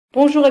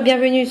Bonjour et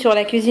bienvenue sur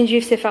la cuisine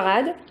juive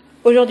séfarade.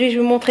 Aujourd'hui je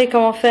vais vous montrer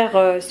comment faire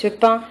ce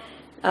pain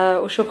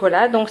au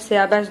chocolat. Donc c'est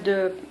à base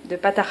de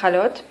pâte à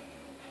halots,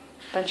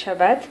 pain de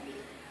Shabbat.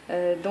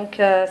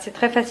 C'est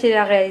très facile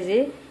à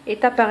réaliser.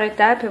 Étape par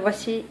étape,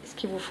 voici ce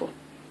qu'il vous faut.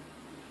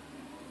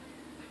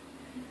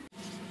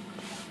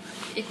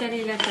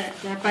 Étaler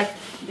la pâte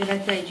de la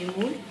taille du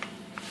moule.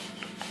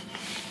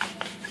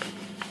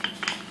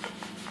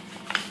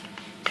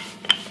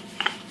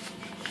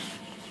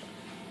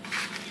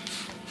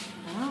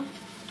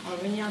 On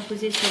va venir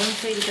imposer sur une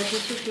feuille de papier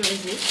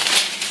sulfurisé.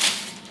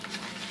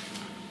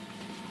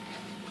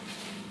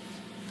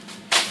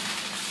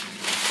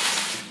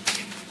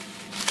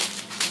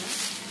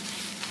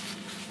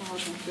 On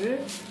range un peu.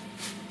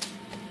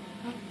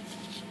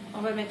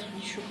 On va mettre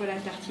du chocolat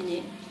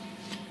tartiné,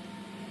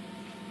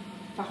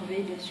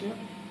 parvé bien sûr.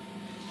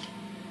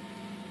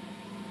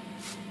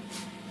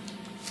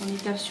 On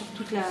étale sur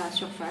toute la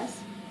surface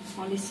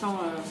en laissant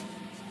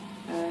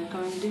quand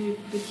même 2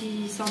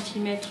 petits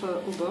centimètres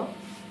au bord.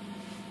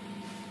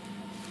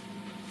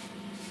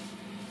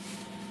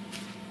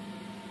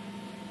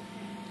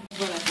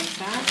 Voilà, comme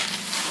ça.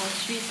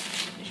 Ensuite,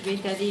 je vais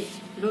étaler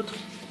l'autre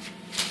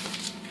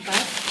pâte.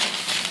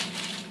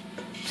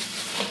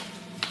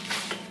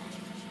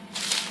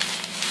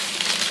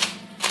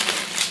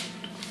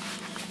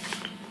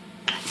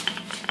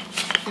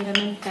 De la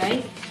même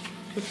taille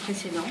que le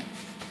précédent.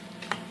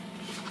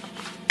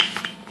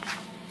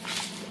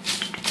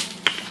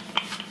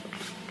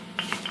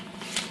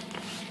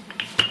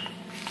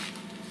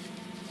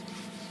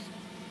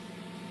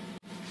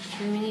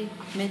 Je vais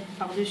mettre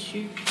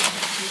par-dessus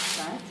les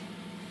pâtes,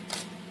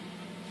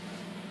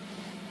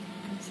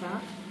 comme ça,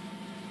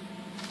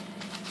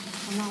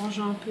 en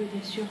arrangeant un peu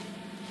bien sûr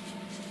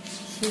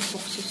ici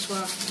pour que ce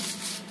soit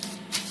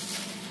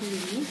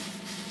joli.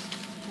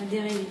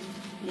 Adhérer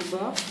les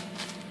bords.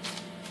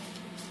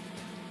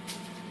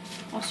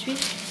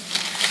 Ensuite,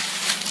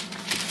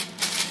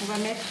 on va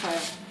mettre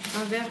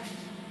un verre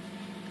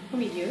au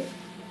milieu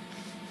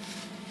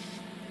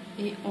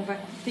et on va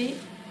couper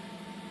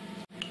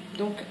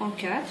donc en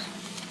 4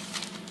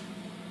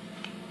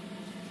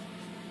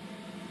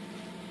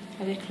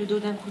 avec le dos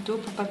d'un couteau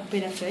pour pas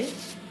couper la feuille,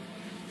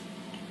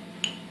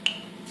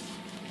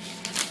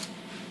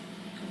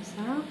 comme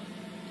ça.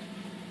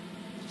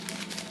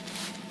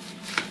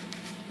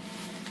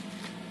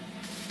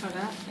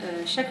 Voilà,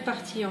 chaque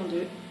partie en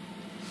 2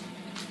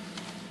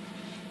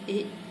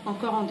 et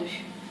encore en 2.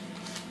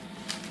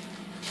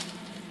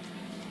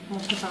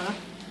 Montre par là.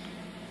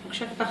 Donc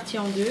chaque partie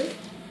en 2,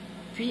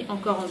 puis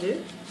encore en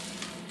 2.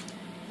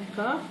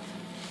 D'accord.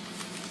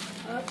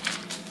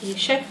 Et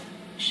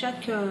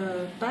chaque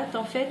pâte,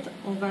 en fait,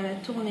 on va la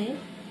tourner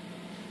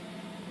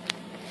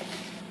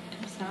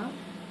comme ça.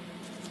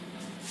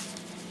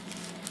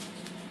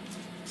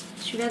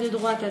 Celui-là de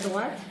droite à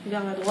droite,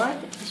 vers la droite,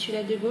 et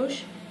celui-là de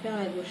gauche, vers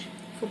la gauche.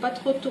 Il ne faut pas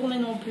trop tourner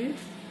non plus.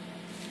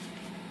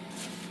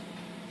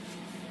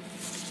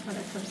 Voilà,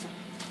 comme ça.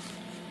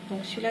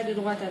 Donc celui-là de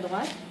droite à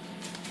droite.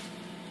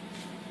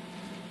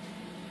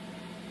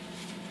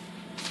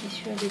 Et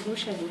celui-là de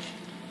gauche à gauche.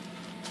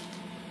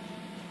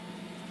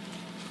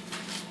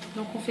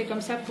 Donc on fait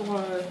comme ça pour tout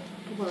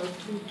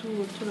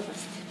le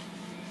reste.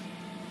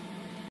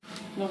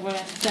 Donc voilà,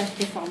 tout a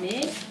été formé.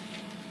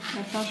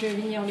 Maintenant je vais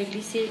venir le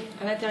glisser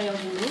à l'intérieur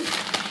du moule.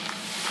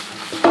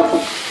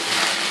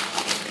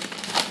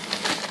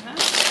 Voilà.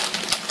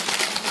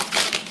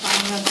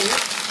 Un peu.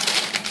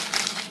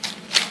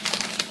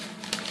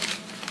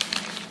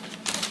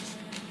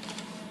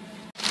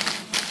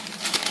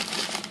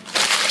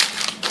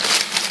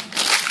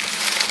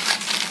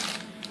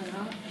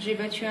 J'ai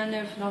battu un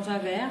œuf dans un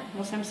verre.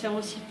 Bon, ça me sert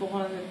aussi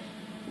pour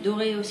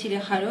dorer aussi les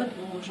halots.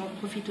 Bon, j'en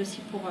profite aussi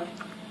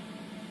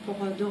pour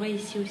dorer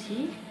ici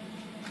aussi.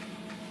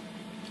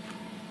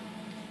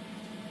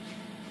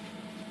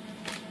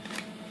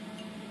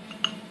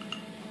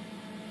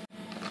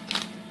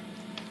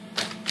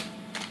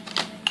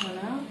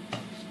 Voilà.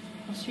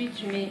 Ensuite,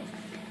 je mets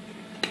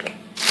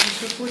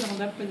le copeaux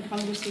dans un peu de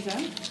gramme de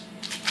sésame.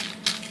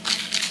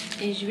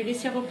 Et je vais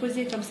laisser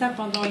reposer comme ça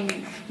pendant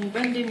une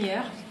bonne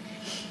demi-heure,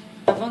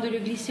 avant de le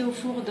glisser au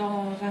four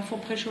dans un four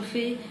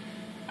préchauffé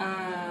à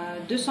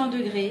 200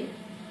 degrés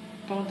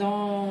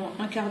pendant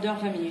un quart d'heure,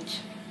 20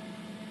 minutes.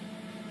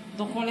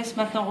 Donc on laisse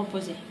maintenant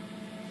reposer.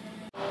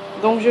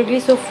 Donc je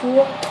glisse au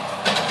four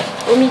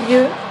au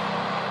milieu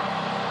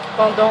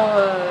pendant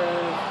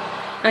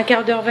un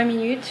quart d'heure, 20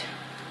 minutes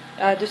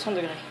à 200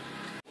 degrés.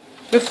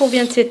 Le four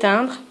vient de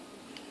s'éteindre.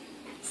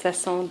 Ça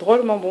sent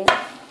drôlement bon.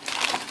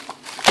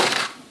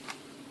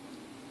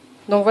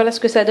 Donc voilà ce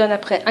que ça donne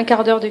après un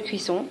quart d'heure de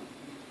cuisson.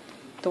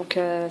 Donc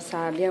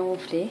ça a bien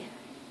gonflé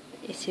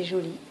et c'est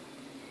joli.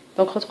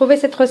 Donc retrouvez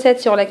cette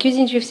recette sur la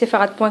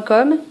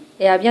cuisinejuiveséfarade.com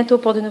et à bientôt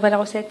pour de nouvelles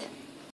recettes.